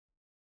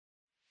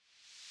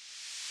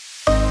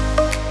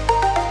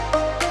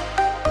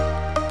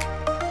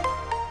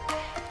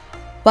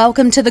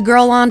Welcome to the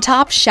Girl on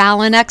Top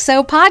Shallon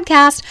XO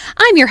podcast.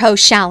 I'm your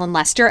host, Shallon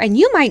Lester, and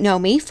you might know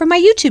me from my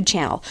YouTube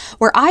channel,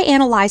 where I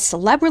analyze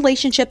celeb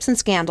relationships and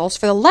scandals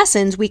for the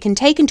lessons we can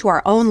take into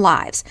our own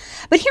lives.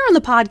 But here on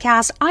the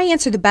podcast, I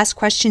answer the best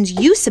questions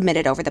you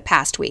submitted over the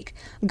past week.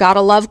 Got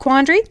a love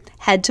quandary?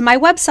 Head to my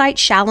website,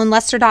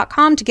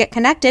 shallonlester.com, to get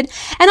connected,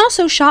 and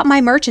also shop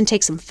my merch and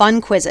take some fun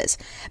quizzes.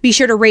 Be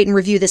sure to rate and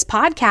review this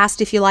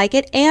podcast if you like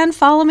it, and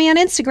follow me on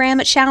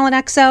Instagram at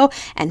ShallonXO,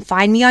 and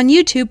find me on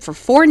YouTube for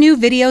 4 new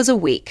videos a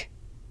week.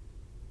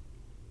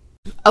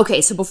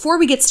 Okay, so before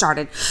we get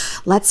started,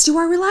 let's do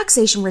our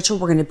relaxation ritual.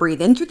 We're going to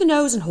breathe in through the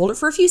nose and hold it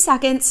for a few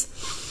seconds.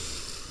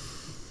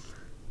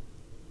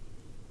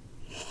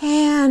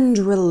 And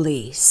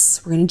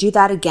release. We're going to do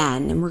that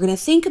again, and we're going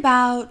to think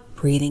about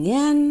breathing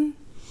in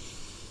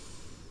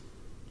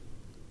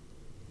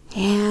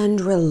and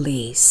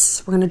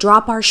release. We're going to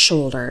drop our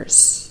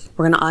shoulders.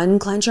 We're going to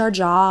unclench our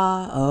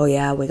jaw. Oh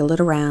yeah, wiggle it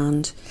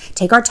around.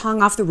 Take our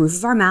tongue off the roof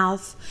of our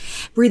mouth.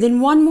 Breathe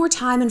in one more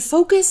time and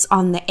focus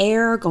on the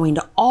air going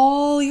to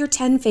all your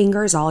 10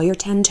 fingers, all your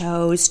 10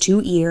 toes,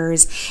 2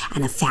 ears,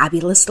 and a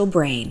fabulous little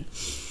brain.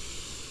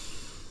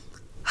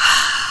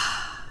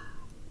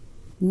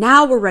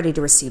 Now we're ready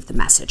to receive the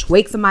message.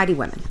 Wake the mighty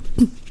women.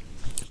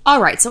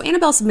 All right, so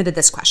Annabelle submitted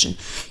this question.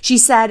 She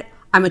said,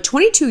 I'm a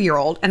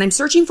 22-year-old and I'm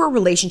searching for a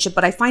relationship,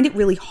 but I find it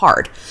really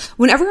hard.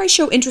 Whenever I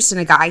show interest in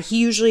a guy, they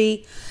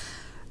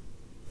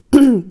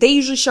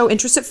usually show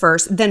interest at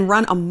first, then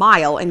run a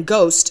mile and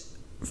ghost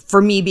for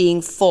me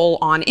being full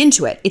on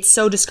into it. It's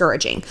so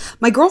discouraging.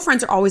 My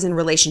girlfriends are always in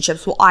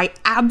relationships, while I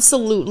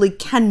absolutely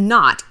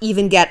cannot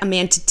even get a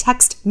man to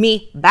text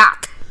me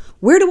back.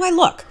 Where do I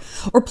look?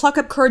 Or pluck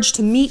up courage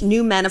to meet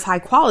new men of high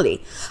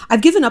quality?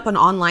 I've given up on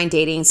online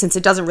dating since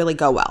it doesn't really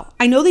go well.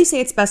 I know they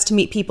say it's best to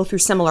meet people through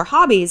similar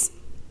hobbies,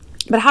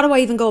 but how do I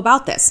even go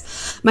about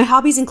this? My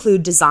hobbies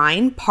include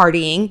design,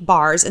 partying,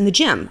 bars, and the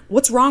gym.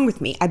 What's wrong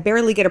with me? I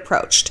barely get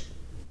approached.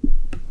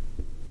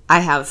 I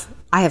have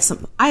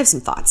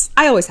some thoughts.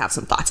 I always have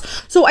some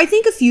thoughts. So I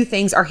think a few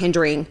things are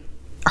hindering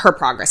her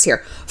progress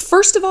here.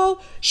 First of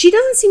all, she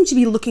doesn't seem to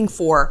be looking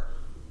for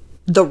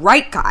the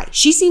right guy.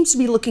 She seems to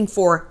be looking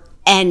for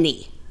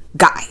any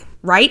guy,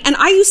 right? And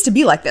I used to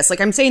be like this.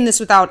 Like, I'm saying this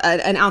without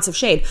an ounce of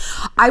shade.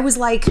 I was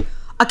like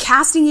a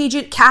casting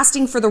agent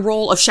casting for the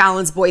role of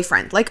Shallon's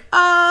boyfriend. Like,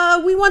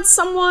 we want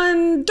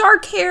someone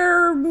dark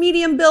hair,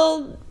 medium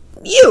build,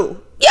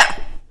 you. Yeah,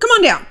 come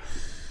on down.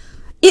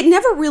 It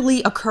never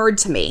really occurred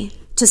to me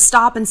to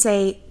stop and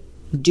say,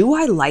 do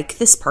I like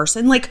this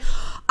person? Like,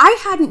 I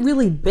hadn't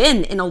really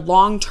been in a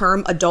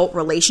long-term adult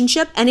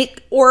relationship, I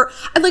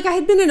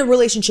had been in a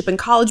relationship in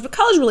college, but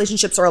college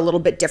relationships are a little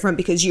bit different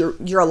because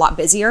you're a lot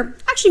busier.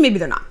 Actually, maybe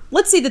they're not.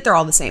 Let's say that they're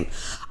all the same.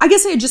 I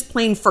guess I had just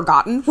plain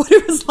forgotten what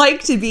it was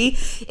like to be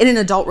in an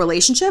adult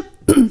relationship.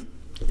 And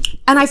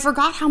I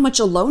forgot how much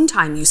alone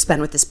time you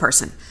spend with this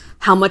person,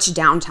 how much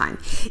downtime.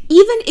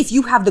 Even if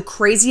you have the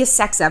craziest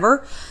sex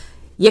ever,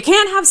 you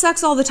can't have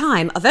sex all the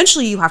time.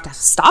 Eventually, you have to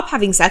stop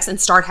having sex and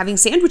start having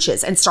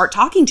sandwiches and start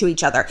talking to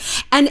each other.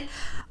 And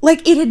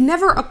like, it had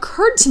never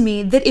occurred to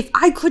me that if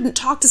I couldn't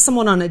talk to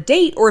someone on a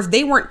date, or if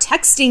they weren't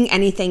texting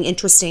anything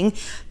interesting,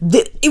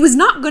 that it was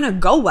not going to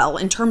go well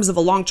in terms of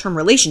a long-term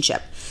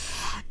relationship.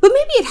 But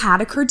maybe it had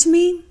occurred to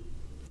me,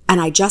 and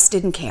I just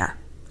didn't care.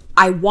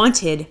 I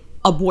wanted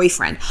a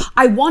boyfriend.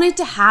 I wanted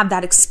to have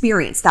that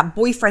experience, that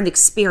boyfriend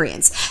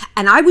experience.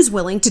 And I was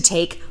willing to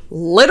take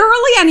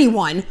literally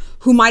anyone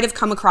who might have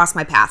come across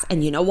my path.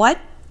 And you know what?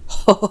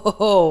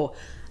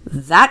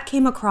 That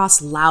came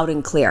across loud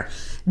and clear.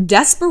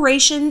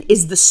 Desperation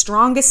is the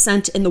strongest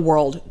scent in the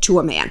world to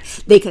a man.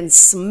 They can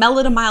smell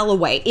it a mile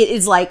away. It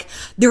is like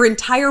their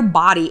entire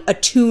body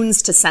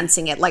attunes to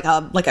sensing it, like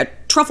a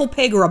truffle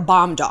pig or a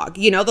bomb dog.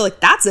 You know, they're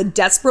like, that's a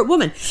desperate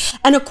woman.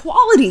 And a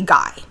quality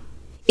guy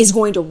is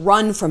going to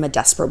run from a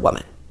desperate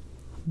woman.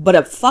 But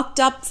a fucked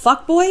up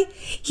fuckboy,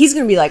 he's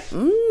going to be like,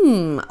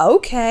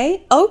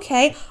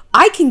 okay.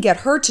 I can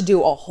get her to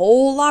do a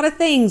whole lot of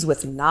things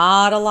with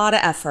not a lot of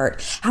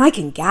effort. And I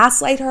can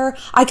gaslight her.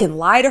 I can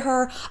lie to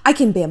her. I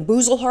can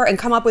bamboozle her and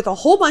come up with a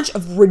whole bunch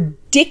of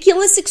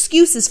ridiculous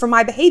excuses for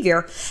my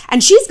behavior.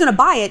 And she's going to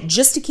buy it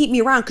just to keep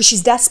me around because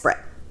she's desperate,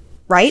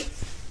 right?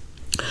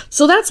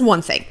 So that's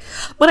one thing.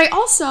 But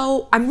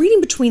I'm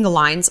reading between the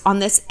lines on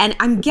this, and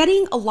I'm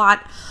getting a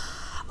lot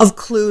of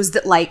clues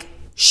that, like,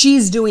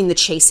 she's doing the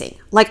chasing.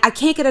 Like, I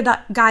can't get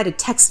a guy to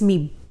text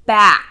me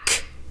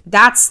back.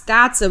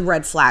 That's a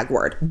red flag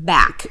word,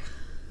 back.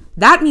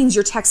 That means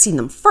you're texting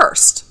them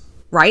first,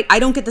 right? I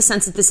don't get the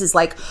sense that this is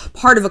like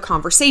part of a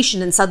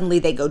conversation and suddenly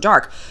they go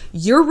dark.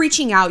 You're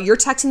reaching out, you're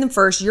texting them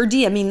first, you're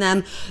DMing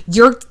them,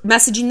 you're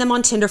messaging them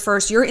on Tinder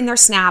first, you're in their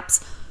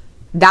snaps.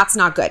 That's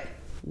not good.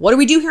 What do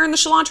we do here in the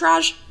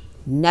Shalantrage?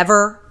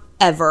 Never,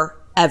 ever,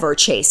 ever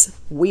chase.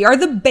 We are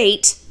the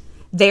bait.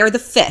 They are the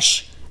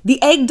fish.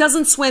 The egg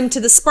doesn't swim to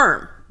the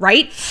sperm,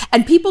 right?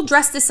 And people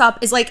dress this up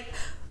as like,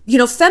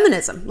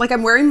 feminism. Like,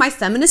 I'm wearing my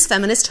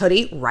feminist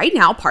hoodie right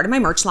now, part of my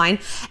merch line.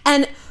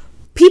 And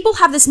People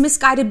have this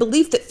misguided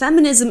belief that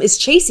feminism is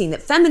chasing,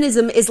 that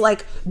feminism is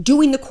like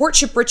doing the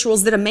courtship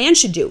rituals that a man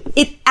should do.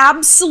 It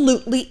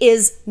absolutely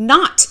is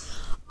not.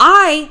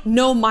 I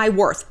know my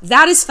worth.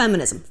 That is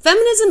feminism.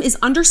 Feminism is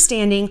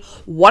understanding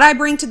what I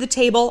bring to the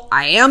table.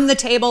 I am the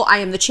table. I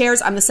am the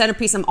chairs. I'm the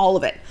centerpiece. I'm all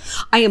of it.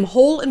 I am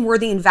whole and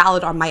worthy and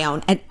valid on my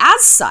own. And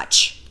as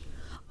such,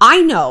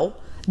 I know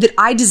that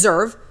I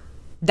deserve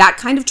that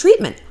kind of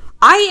treatment.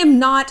 I am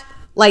not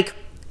like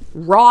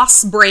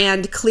Ross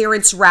brand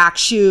clearance rack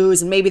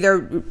shoes, and maybe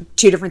they're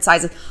 2 different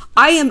sizes.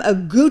 I am a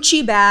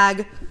Gucci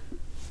bag,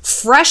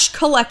 fresh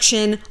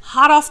collection,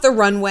 hot off the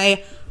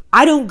runway.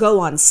 I don't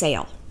go on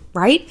sale.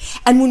 Right?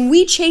 And when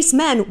we chase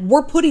men,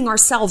 we're putting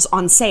ourselves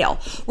on sale.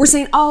 We're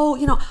saying, oh,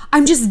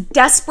 I'm just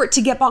desperate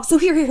to get bought. So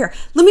here.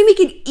 Let me make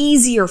it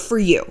easier for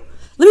you.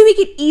 Let me make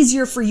it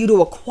easier for you to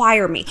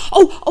acquire me.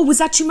 Oh, was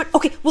that too much?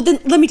 Okay, well then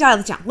let me dial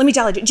it down.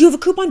 Do you have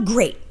a coupon?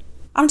 Great.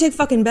 I'm gonna take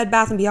fucking Bed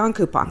Bath & Beyond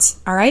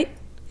coupons. All right?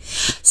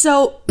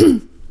 So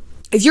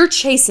if you're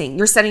chasing,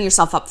 you're setting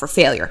yourself up for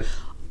failure.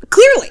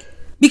 Clearly,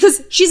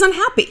 because she's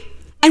unhappy.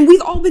 And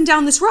we've all been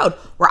down this road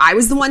where I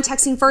was the one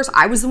texting first.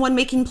 I was the one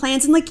making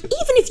plans. And like,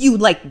 even if you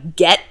like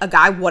get a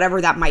guy,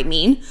 whatever that might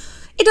mean,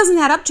 it doesn't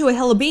add up to a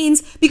hill of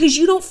beans because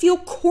you don't feel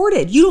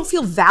courted. You don't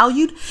feel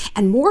valued.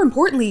 And more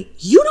importantly,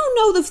 you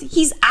don't know if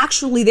he's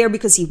actually there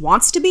because he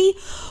wants to be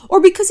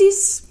or because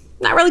he's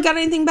not really got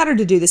anything better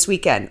to do this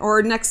weekend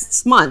or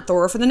next month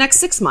or for the next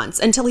 6 months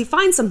until he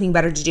finds something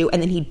better to do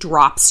and then he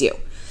drops you.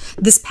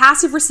 This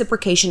passive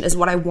reciprocation is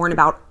what I warn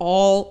about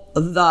all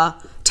the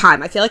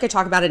time. I feel like I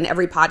talk about it in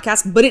every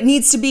podcast, but it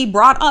needs to be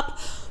brought up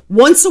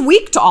once a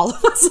week to all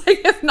of us,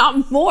 like if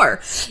not more,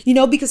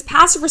 because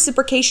passive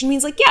reciprocation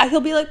means like, yeah,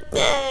 he'll be like,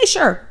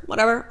 sure,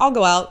 whatever. I'll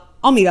go out.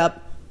 I'll meet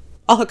up.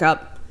 I'll hook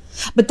up.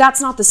 But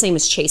that's not the same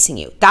as chasing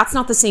you. That's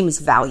not the same as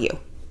value,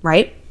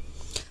 right?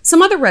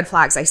 Some other red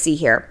flags I see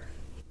here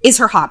is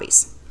her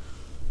hobbies.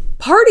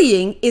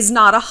 Partying is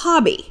not a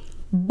hobby.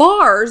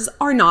 Bars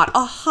are not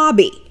a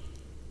hobby.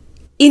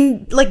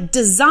 In like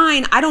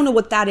design, I don't know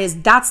what that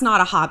is. That's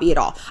not a hobby at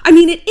all. I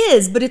mean, it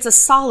is, but it's a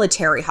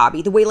solitary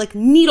hobby. The way like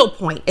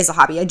needlepoint is a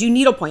hobby. I do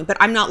needlepoint, but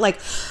I'm not like,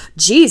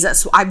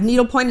 Jesus, I've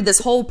needlepointed this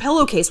whole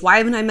pillowcase. Why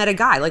haven't I met a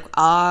guy? Like,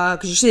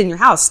 because you're sitting in your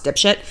house,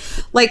 dipshit.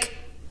 Like,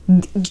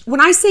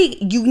 when I say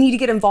you need to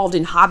get involved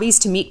in hobbies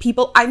to meet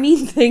people, I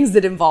mean things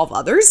that involve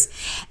others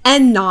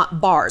and not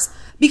bars.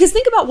 Because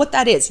think about what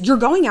that is. You're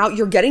going out,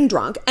 you're getting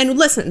drunk. And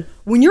listen,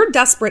 when you're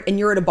desperate and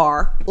you're at a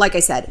bar, like I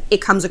said, it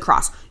comes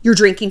across. You're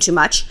drinking too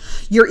much.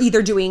 You're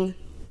either doing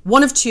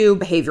one of 2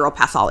 behavioral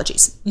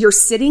pathologies. You're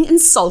sitting and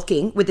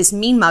sulking with this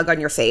mean mug on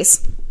your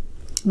face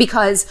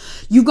because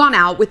you've gone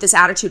out with this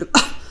attitude of,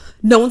 oh,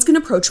 no one's going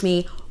to approach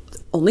me,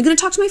 only going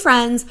to talk to my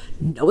friends,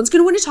 no one's going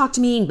to want to talk to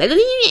me.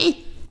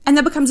 And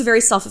that becomes a very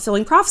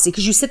self-fulfilling prophecy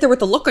because you sit there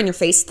with a look on your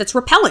face that's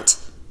repellent.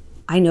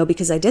 I know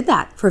because I did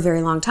that for a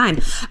very long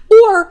time.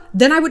 Or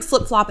then I would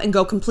flip-flop and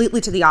go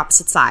completely to the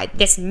opposite side.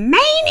 This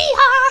mania!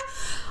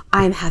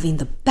 I'm having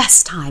the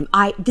best time.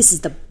 This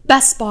is the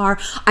best bar.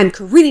 I'm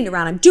careening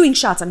around. I'm doing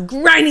shots. I'm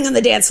grinding on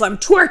the dance floor. I'm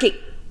twerking.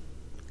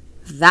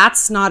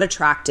 That's not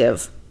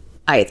attractive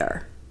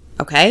either.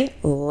 Okay?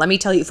 Let me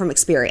tell you from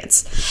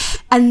experience.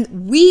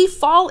 And we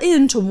fall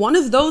into one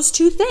of those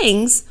 2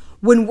 things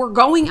when we're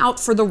going out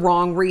for the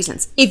wrong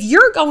reasons. If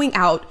you're going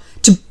out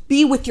to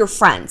be with your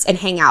friends and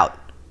hang out,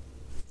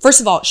 first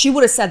of all, she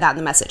would have said that in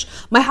the message.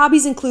 My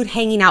hobbies include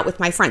hanging out with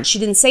my friends. She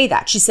didn't say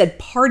that. She said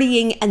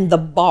partying and the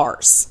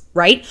bars,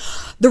 right?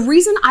 The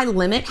reason I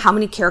limit how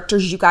many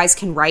characters you guys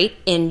can write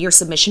in your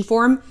submission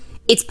form,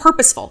 it's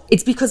purposeful.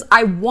 It's because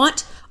I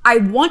want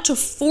to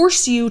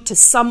force you to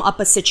sum up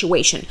a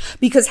situation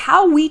because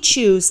how we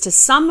choose to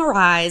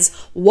summarize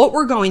what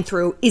we're going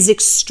through is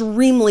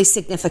extremely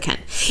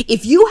significant.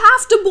 If you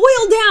have to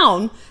boil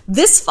down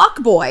this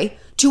fuckboy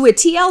to a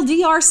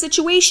TLDR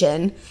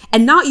situation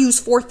and not use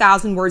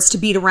 4,000 words to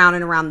beat around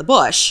and around the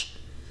bush,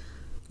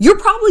 you're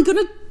probably going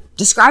to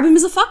describe him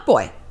as a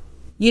fuckboy,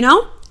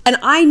 And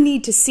I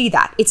need to see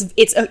that.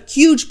 It's a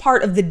huge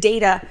part of the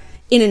data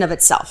in and of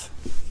itself.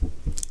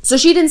 So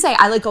she didn't say,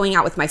 I like going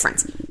out with my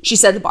friends. She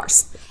said the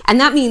bars. And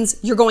that means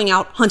you're going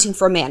out hunting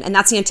for a man. And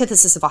that's the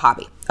antithesis of a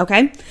hobby.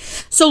 Okay?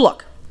 So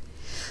look,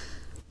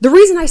 the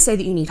reason I say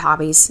that you need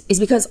hobbies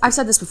is because I've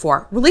said this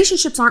before.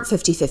 Relationships aren't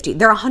 50-50.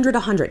 They're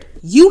 100-100.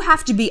 You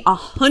have to be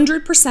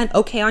 100%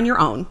 okay on your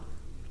own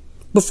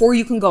before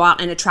you can go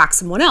out and attract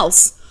someone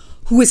else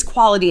who is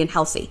quality and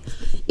healthy.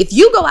 If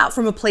you go out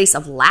from a place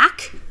of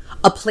lack,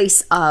 a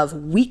place of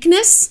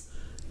weakness,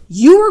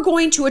 you are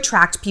going to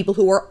attract people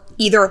who are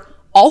either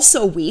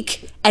also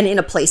weak and in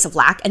a place of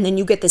lack, and then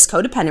you get this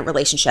codependent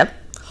relationship.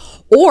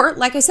 Or,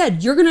 like I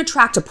said, you're going to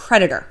attract a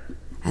predator,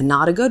 and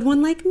not a good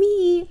one like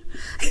me,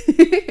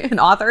 an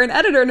author, an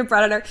editor, and a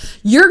predator.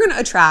 You're going to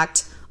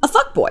attract a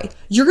fuckboy.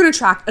 You're going to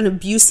attract an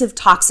abusive,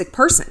 toxic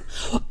person.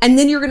 And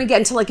then you're going to get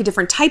into like a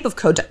different type of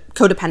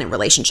codependent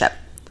relationship.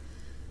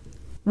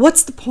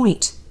 What's the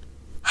point?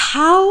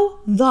 How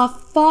the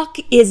fuck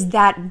is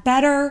that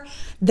better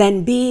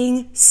than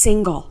being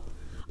single?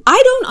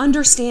 I don't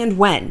understand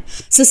when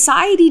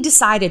society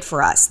decided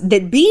for us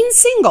that being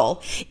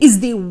single is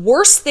the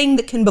worst thing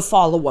that can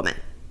befall a woman.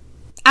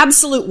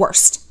 Absolute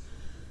worst.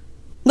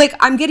 Like,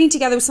 I'm getting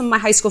together with some of my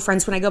high school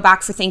friends when I go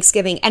back for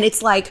Thanksgiving, and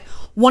it's like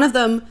one of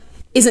them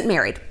isn't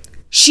married.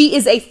 She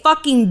is a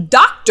fucking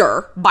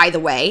doctor, by the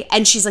way.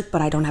 And she's like,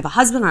 but I don't have a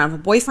husband. I don't have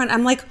a boyfriend.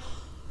 I'm like,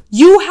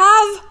 you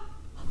have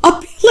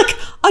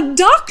a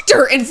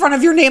doctor in front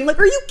of your name. Like,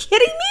 are you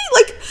kidding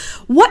me? Like,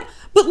 what?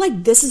 But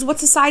like, this is what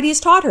society has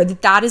taught her,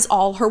 that is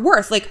all her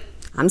worth. Like,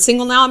 I'm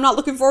single now. I'm not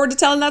looking forward to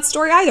telling that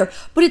story either.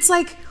 But it's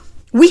like,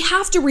 we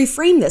have to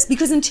reframe this,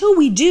 because until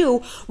we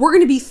do, we're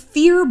going to be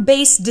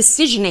fear-based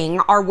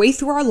decisioning our way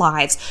through our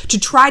lives to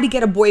try to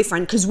get a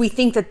boyfriend because we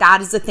think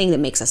that is the thing that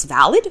makes us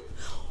valid,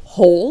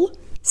 whole,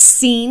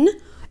 seen,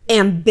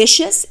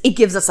 ambitious. It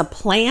gives us a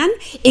plan.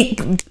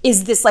 It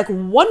is this like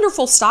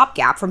wonderful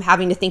stopgap from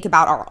having to think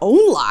about our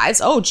own lives.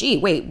 Oh, gee,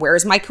 wait, where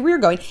is my career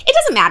going? It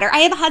doesn't matter. I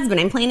have a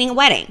husband. I'm planning a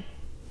wedding.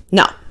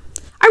 No.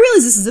 I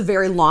realize this is a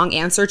very long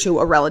answer to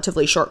a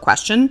relatively short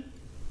question.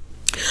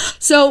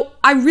 So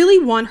I really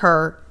want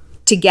her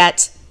to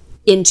get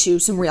into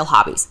some real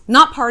hobbies,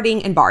 not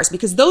partying and bars,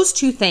 because those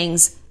two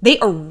things, they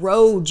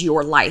erode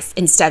your life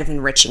instead of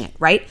enriching it,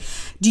 right?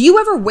 Do you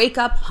ever wake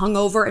up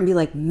hungover and be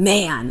like,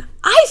 man,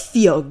 I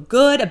feel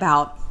good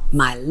about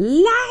my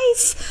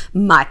life,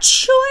 my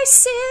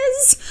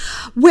choices,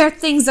 where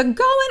things are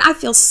going. I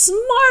feel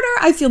smarter.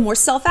 I feel more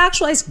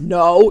self-actualized.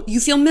 No, you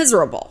feel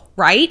miserable,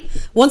 right?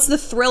 Once the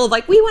thrill of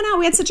like, we went out,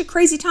 we had such a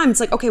crazy time. It's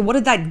like, okay, what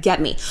did that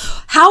get me?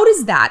 How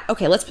does that,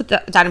 okay, let's put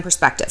that in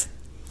perspective.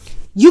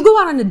 You go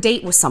out on a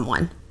date with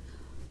someone.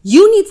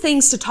 You need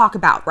things to talk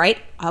about, right?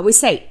 I always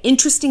say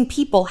interesting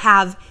people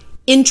have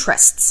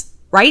interests.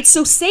 Right?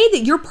 So say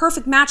that your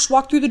perfect match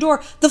walked through the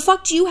door. The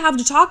fuck do you have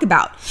to talk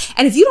about?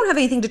 And if you don't have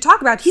anything to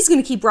talk about, he's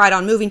going to keep right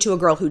on moving to a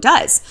girl who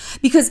does.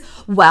 Because,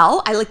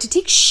 well, I like to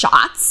take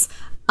shots.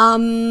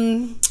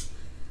 And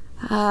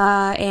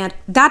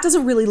that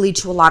doesn't really lead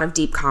to a lot of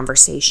deep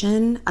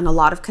conversation and a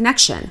lot of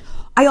connection.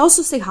 I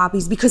also say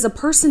hobbies because a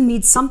person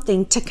needs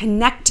something to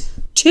connect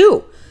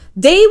to.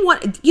 They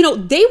want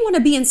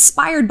to be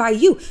inspired by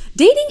you.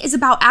 Dating is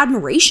about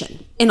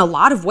admiration in a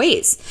lot of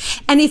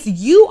ways. And if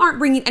you aren't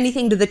bringing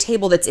anything to the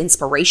table that's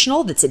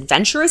inspirational, that's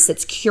adventurous,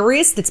 that's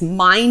curious, that's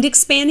mind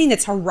expanding,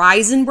 that's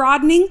horizon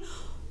broadening,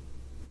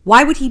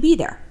 why would he be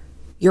there?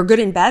 You're good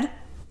in bed?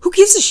 Who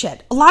gives a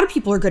shit? A lot of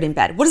people are good in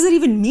bed. What does that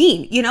even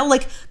mean?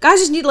 Like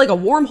guys just need like a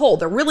warm hole.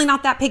 They're really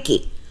not that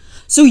picky.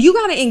 So you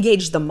got to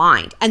engage the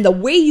mind. And the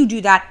way you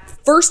do that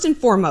first and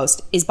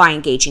foremost is by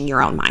engaging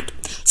your own mind.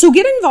 So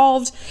get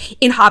involved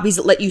in hobbies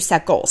that let you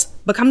set goals.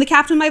 Become the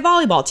captain of my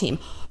volleyball team.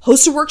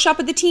 Host a workshop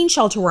at the teen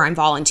shelter where I'm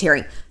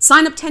volunteering.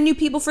 Sign up 10 new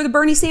people for the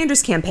Bernie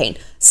Sanders campaign.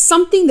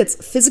 Something that's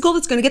physical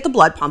that's going to get the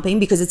blood pumping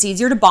because it's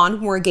easier to bond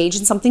when we're engaged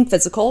in something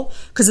physical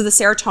because of the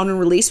serotonin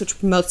release, which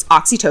promotes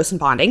oxytocin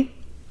bonding.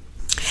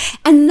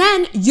 And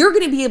then you're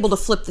going to be able to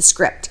flip the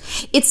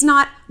script. It's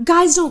not,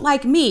 guys don't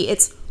like me.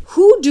 It's,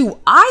 who do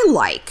I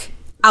like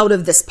out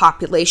of this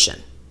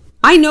population?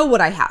 I know what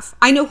I have.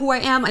 I know who I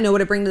am. I know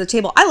what I bring to the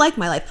table. I like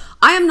my life.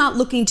 I am not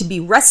looking to be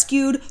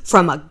rescued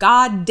from a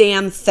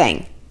goddamn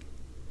thing.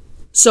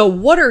 So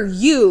what are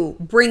you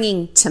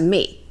bringing to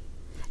me?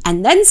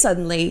 And then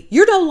suddenly,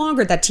 you're no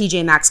longer that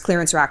TJ Maxx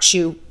clearance rack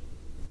shoe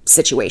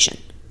situation.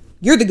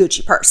 You're the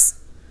Gucci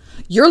purse.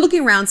 You're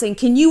looking around saying,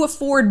 can you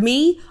afford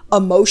me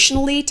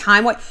emotionally,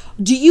 time-wise?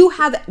 Do you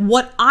have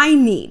what I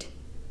need?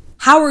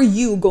 How are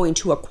you going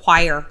to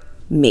acquire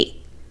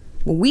me?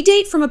 When we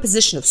date from a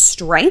position of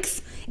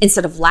strength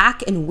instead of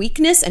lack and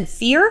weakness and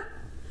fear,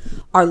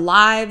 our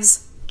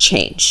lives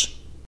change.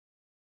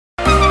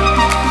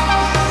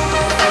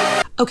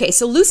 Okay,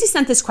 so Lucy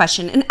sent this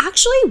question, and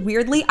actually,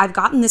 weirdly, I've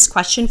gotten this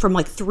question from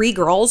like 3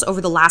 girls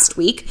over the last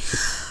week.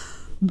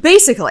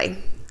 Basically,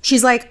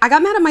 she's like, I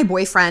got mad at my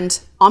boyfriend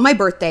on my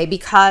birthday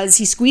because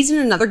he squeezed in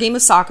another game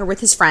of soccer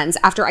with his friends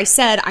after I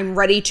said I'm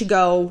ready to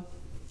go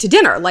to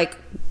dinner. Like,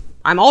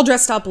 I'm all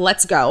dressed up,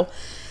 let's go.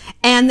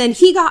 And then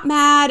he got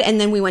mad, and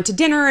then we went to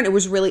dinner, and it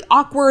was really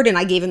awkward, and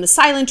I gave him the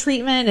silent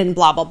treatment, and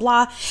blah, blah,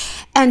 blah.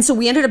 And so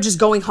we ended up just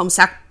going home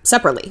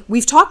separately.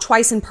 We've talked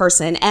twice in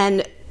person,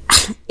 and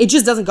it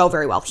just doesn't go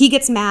very well. He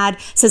gets mad,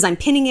 says I'm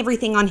pinning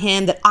everything on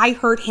him, that I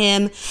hurt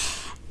him.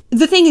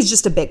 The thing is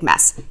just a big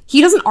mess.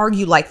 He doesn't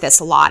argue like this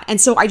a lot. And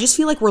so I just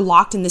feel like we're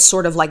locked in this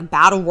sort of like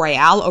battle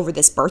royale over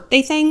this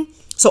birthday thing.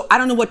 So I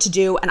don't know what to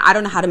do, and I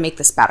don't know how to make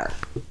this better.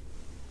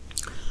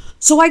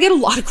 So I get a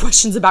lot of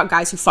questions about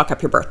guys who fuck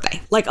up your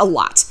birthday, like a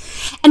lot.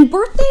 And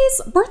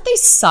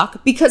birthdays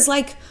suck because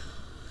like,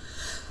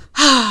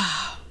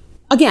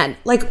 again,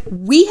 like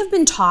we have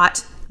been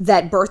taught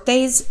that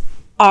birthdays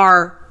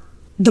are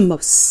the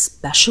most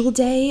special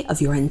day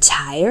of your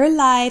entire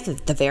life,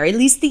 at the very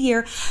least the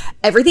year.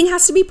 Everything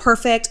has to be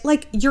perfect.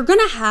 Like you're going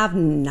to have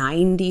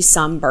 90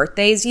 some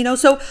birthdays,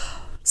 so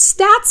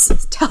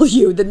stats tell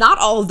you that not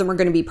all of them are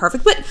going to be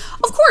perfect, but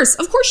of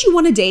course you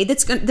want a day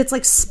that's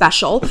like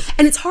special.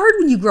 And it's hard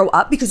when you grow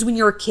up because when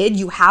you're a kid,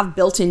 you have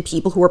built-in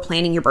people who are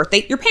planning your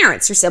birthday, your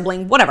parents, your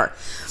sibling, whatever.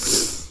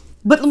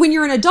 But when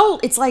you're an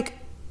adult, it's like,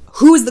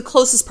 who is the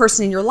closest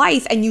person in your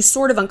life? And you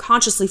sort of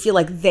unconsciously feel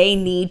like they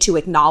need to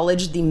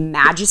acknowledge the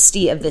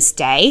majesty of this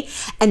day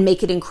and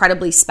make it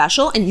incredibly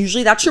special. And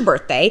usually that's your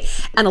birthday.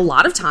 And a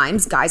lot of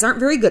times guys aren't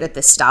very good at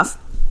this stuff.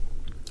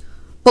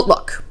 But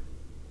look,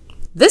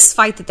 this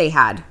fight that they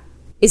had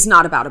is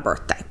not about a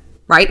birthday,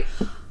 right?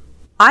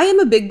 I am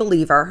a big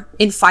believer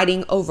in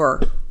fighting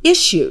over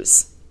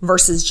issues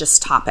versus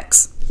just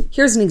topics.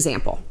 Here's an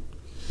example.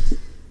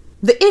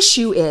 The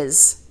issue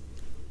is,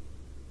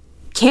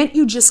 can't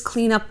you just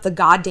clean up the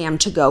goddamn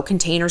to-go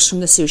containers from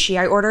the sushi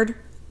I ordered?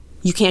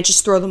 You can't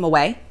just throw them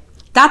away?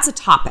 That's a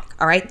topic,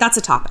 all right? That's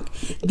a topic.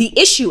 The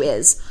issue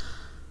is,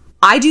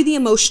 I do the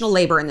emotional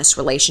labor in this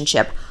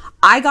relationship.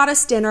 I got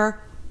us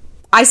dinner.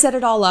 I set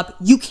it all up.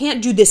 You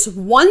can't do this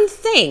one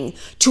thing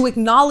to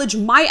acknowledge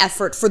my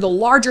effort for the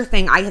larger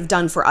thing I have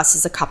done for us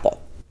as a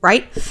couple,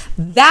 right?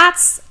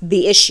 That's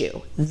the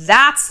issue.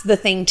 That's the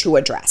thing to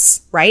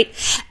address, right?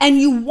 And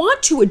you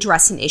want to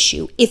address an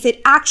issue if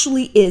it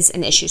actually is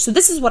an issue. So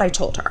this is what I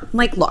told her. I'm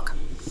like, look,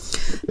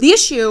 the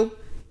issue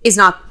is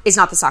not the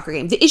soccer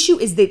game. The issue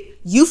is that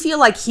you feel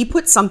like he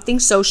put something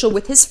social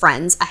with his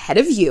friends ahead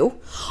of you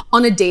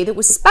on a day that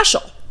was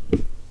special.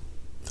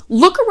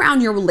 Look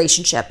around your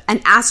relationship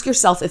and ask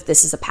yourself if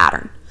this is a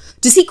pattern.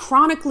 Does he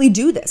chronically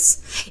do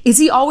this? Is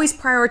he always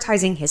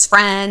prioritizing his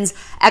friends,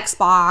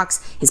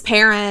 Xbox, his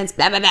parents,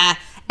 blah, blah, blah,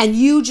 and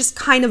you just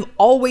kind of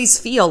always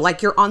feel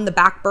like you're on the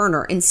back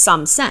burner in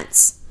some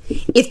sense?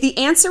 If the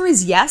answer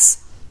is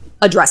yes,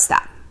 address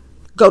that.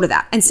 Go to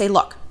that and say,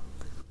 look,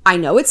 I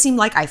know it seemed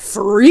like I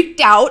freaked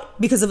out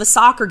because of a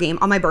soccer game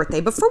on my birthday,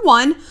 but for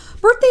one,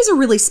 birthdays are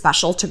really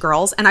special to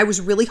girls, and I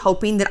was really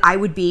hoping that I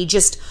would be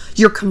just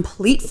your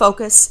complete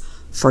focus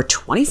for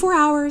 24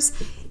 hours.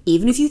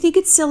 Even if you think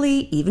it's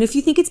silly, even if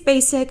you think it's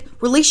basic,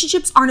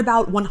 relationships aren't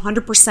about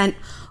 100%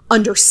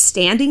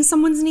 understanding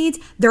someone's needs.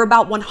 They're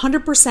about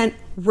 100%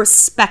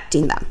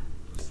 respecting them.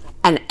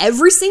 And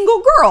every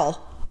single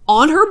girl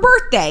on her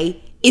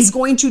birthday is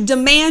going to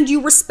demand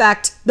you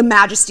respect the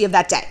majesty of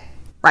that day,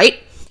 right?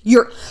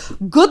 You're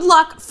good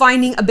luck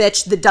finding a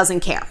bitch that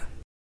doesn't care.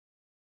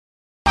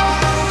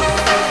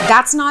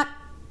 That's not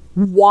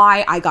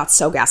why I got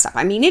so gassed up.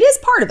 I mean, it is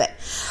part of it,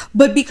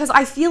 but because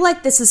I feel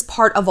like this is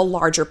part of a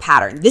larger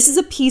pattern. This is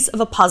a piece of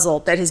a puzzle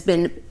that has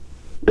been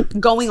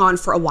going on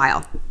for a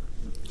while.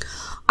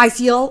 I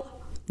feel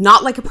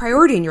not like a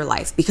priority in your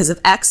life because of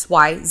X,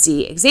 Y,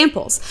 Z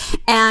examples.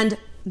 And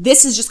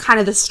this is just kind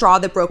of the straw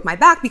that broke my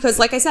back because,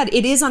 like I said,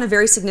 it is on a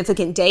very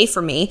significant day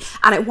for me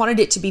and I wanted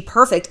it to be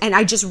perfect. And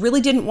I just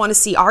really didn't want to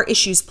see our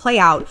issues play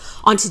out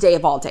on today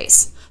of all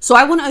days. So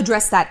I want to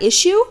address that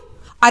issue.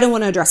 I don't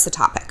want to address the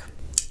topic.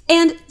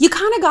 And you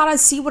kind of got to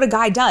see what a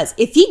guy does.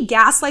 If he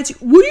gaslights you,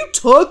 what are you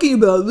talking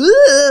about?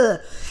 Ugh.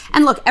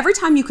 And look, every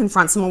time you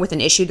confront someone with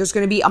an issue, there's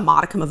going to be a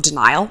modicum of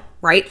denial,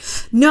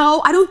 right?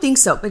 No, I don't think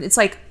so. But it's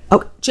like,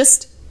 oh,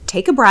 just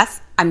take a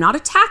breath. I'm not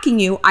attacking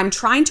you. I'm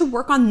trying to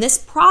work on this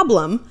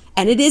problem,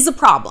 and it is a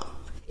problem.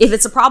 If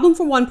it's a problem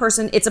for one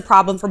person, it's a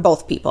problem for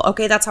both people.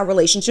 Okay, that's how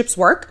relationships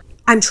work.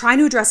 I'm trying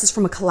to address this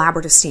from a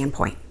collaborative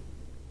standpoint.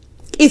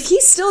 If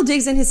he still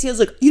digs in his heels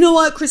like, you know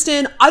what,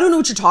 Kristen, I don't know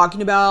what you're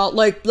talking about,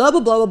 like blah,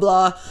 blah, blah, blah,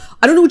 blah.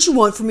 I don't know what you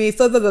want from me,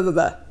 blah, blah, blah, blah,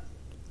 blah.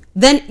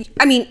 Then,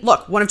 I mean,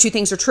 look, one of two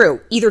things are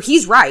true. Either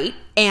he's right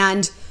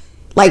and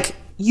like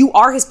you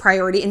are his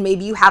priority and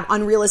maybe you have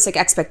unrealistic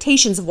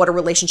expectations of what a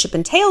relationship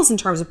entails in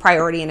terms of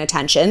priority and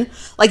attention.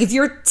 Like if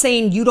you're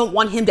saying you don't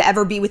want him to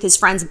ever be with his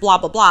friends, blah,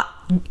 blah, blah,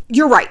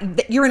 you're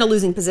right. You're in a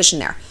losing position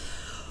there.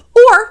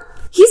 Or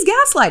he's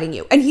gaslighting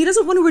you and he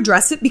doesn't want to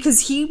address it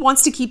because he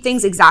wants to keep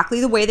things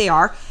exactly the way they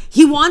are.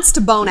 He wants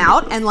to bone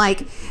out and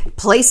like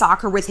play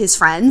soccer with his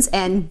friends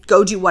and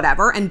go do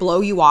whatever and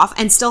blow you off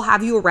and still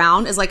have you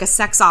around as like a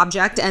sex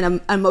object and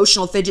an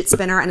emotional fidget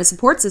spinner and a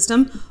support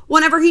system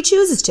whenever he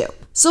chooses to.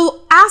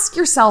 So ask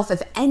yourself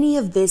if any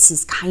of this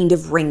is kind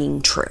of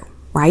ringing true,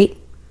 right?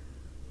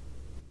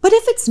 But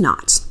if it's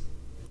not,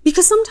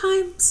 because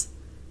sometimes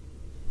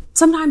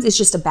it's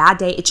just a bad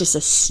day. It's just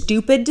a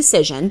stupid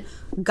decision.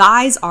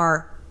 Guys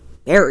are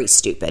very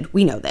stupid.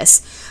 We know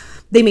this.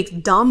 They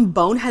make dumb,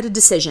 boneheaded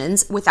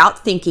decisions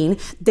without thinking.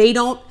 They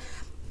don't,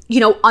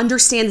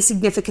 understand the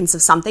significance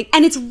of something.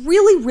 And it's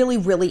really, really,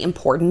 really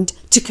important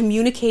to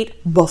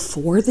communicate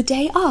before the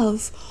day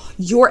of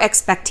your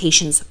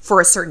expectations for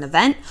a certain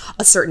event,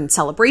 a certain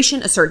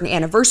celebration, a certain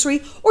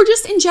anniversary, or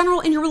just in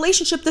general in your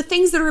relationship, the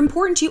things that are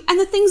important to you and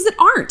the things that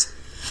aren't.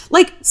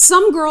 Like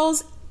some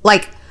girls,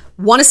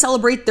 want to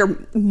celebrate their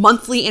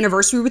monthly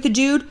anniversary with a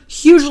dude,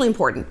 hugely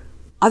important.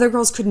 Other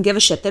girls couldn't give a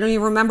shit. They don't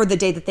even remember the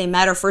day that they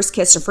met or first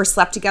kissed or first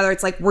slept together.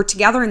 It's like we're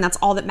together and that's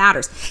all that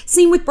matters.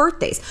 Same with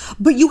birthdays.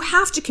 But you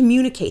have to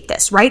communicate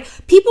this, right?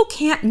 People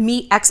can't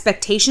meet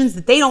expectations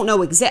that they don't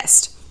know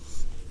exist.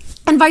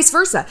 And vice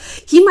versa.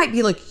 He might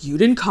be like, you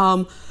didn't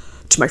come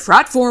to my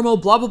frat formal,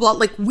 blah, blah, blah.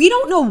 Like we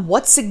don't know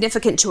what's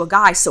significant to a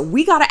guy. So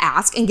we got to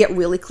ask and get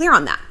really clear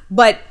on that.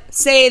 But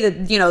say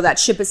that, that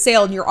ship has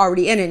sailed and you're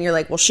already in it and you're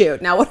like, well,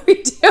 shoot, now what do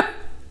we do?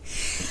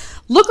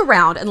 Look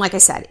around. And like I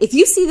said, if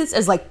you see this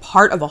as like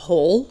part of a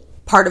whole,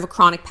 part of a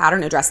chronic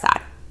pattern, address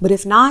that. But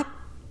if not,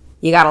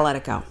 you got to let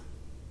it go.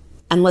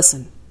 And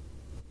listen,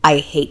 I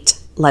hate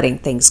letting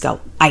things go.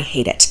 I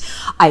hate it.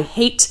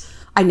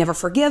 I never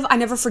forgive. I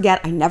never forget.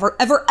 I never,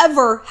 ever,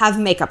 ever have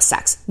makeup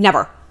sex.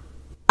 Never.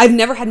 I've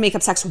never had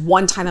makeup sex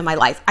one time in my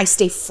life. I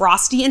stay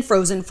frosty and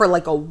frozen for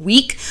like a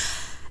week.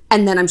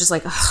 And then I'm just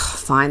like,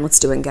 fine, let's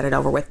do it and get it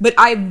over with. But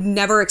I've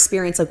never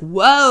experienced like,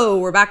 whoa,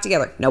 we're back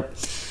together. Nope.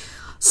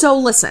 So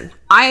listen,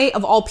 I,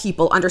 of all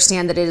people,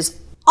 understand that it is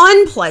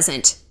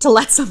unpleasant to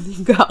let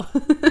something go.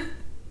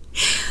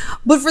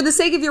 But for the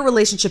sake of your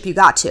relationship, you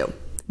got to.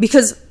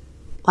 Because,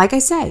 like I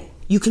say,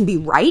 you can be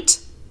right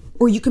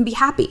or you can be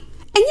happy.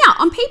 And yeah,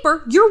 on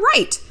paper, you're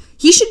right.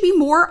 He should be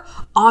more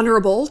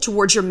honorable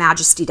towards your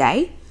Majesty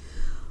Day.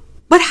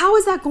 But how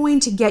is that going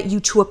to get you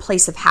to a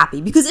place of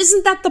happy? Because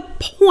isn't that the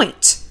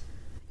point?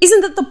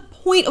 Isn't that the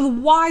point of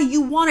why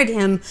you wanted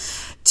him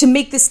to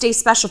make this day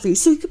special for you?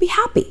 So you could be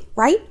happy,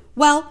 right?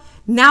 Well,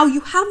 now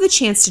you have the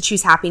chance to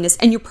choose happiness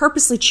and you're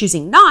purposely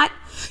choosing not.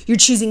 You're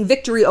choosing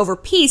victory over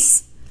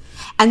peace.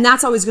 And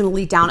that's always going to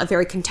lead down a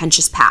very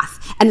contentious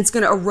path. And it's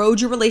going to erode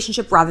your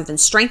relationship rather than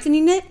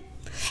strengthening it.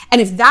 And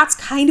if that's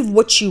kind of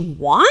what you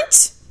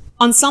want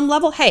on some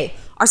level, hey,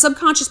 our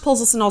subconscious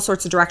pulls us in all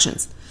sorts of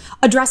directions.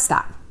 Address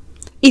that.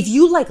 If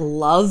you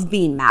love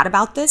being mad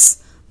about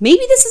this,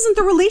 maybe this isn't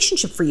the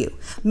relationship for you.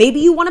 Maybe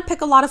you want to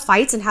pick a lot of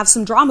fights and have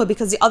some drama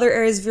because the other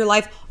areas of your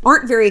life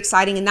aren't very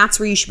exciting and that's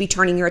where you should be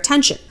turning your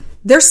attention.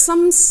 There's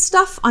some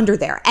stuff under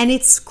there. And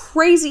it's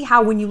crazy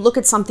how when you look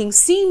at something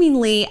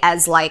seemingly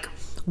as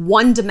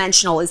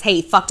one-dimensional as,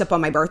 hey, fucked up on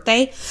my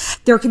birthday,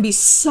 there can be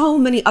so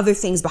many other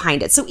things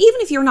behind it. So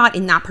even if you're not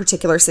in that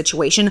particular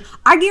situation,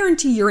 I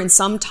guarantee you're in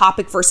some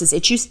topic versus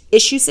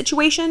issue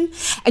situation,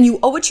 and you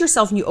owe it to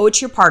yourself and you owe it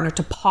to your partner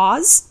to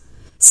pause,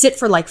 sit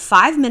for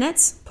 5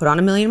 minutes, put on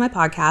a million of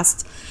my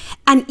podcasts,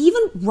 and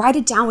even write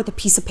it down with a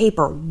piece of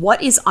paper.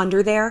 What is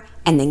under there?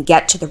 And then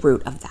get to the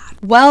root of that.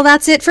 Well,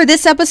 that's it for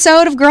this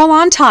episode of Girl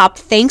on Top.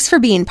 Thanks for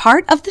being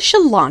part of the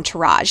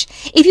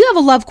Shalontourage. If you have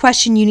a love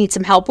question you need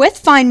some help with,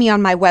 find me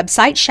on my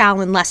website,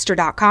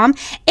 ShallonLester.com,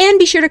 and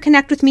be sure to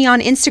connect with me on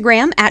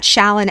Instagram at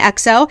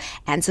ShallonXO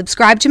and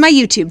subscribe to my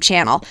YouTube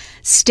channel.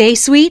 Stay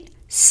sweet,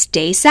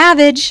 stay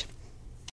savage.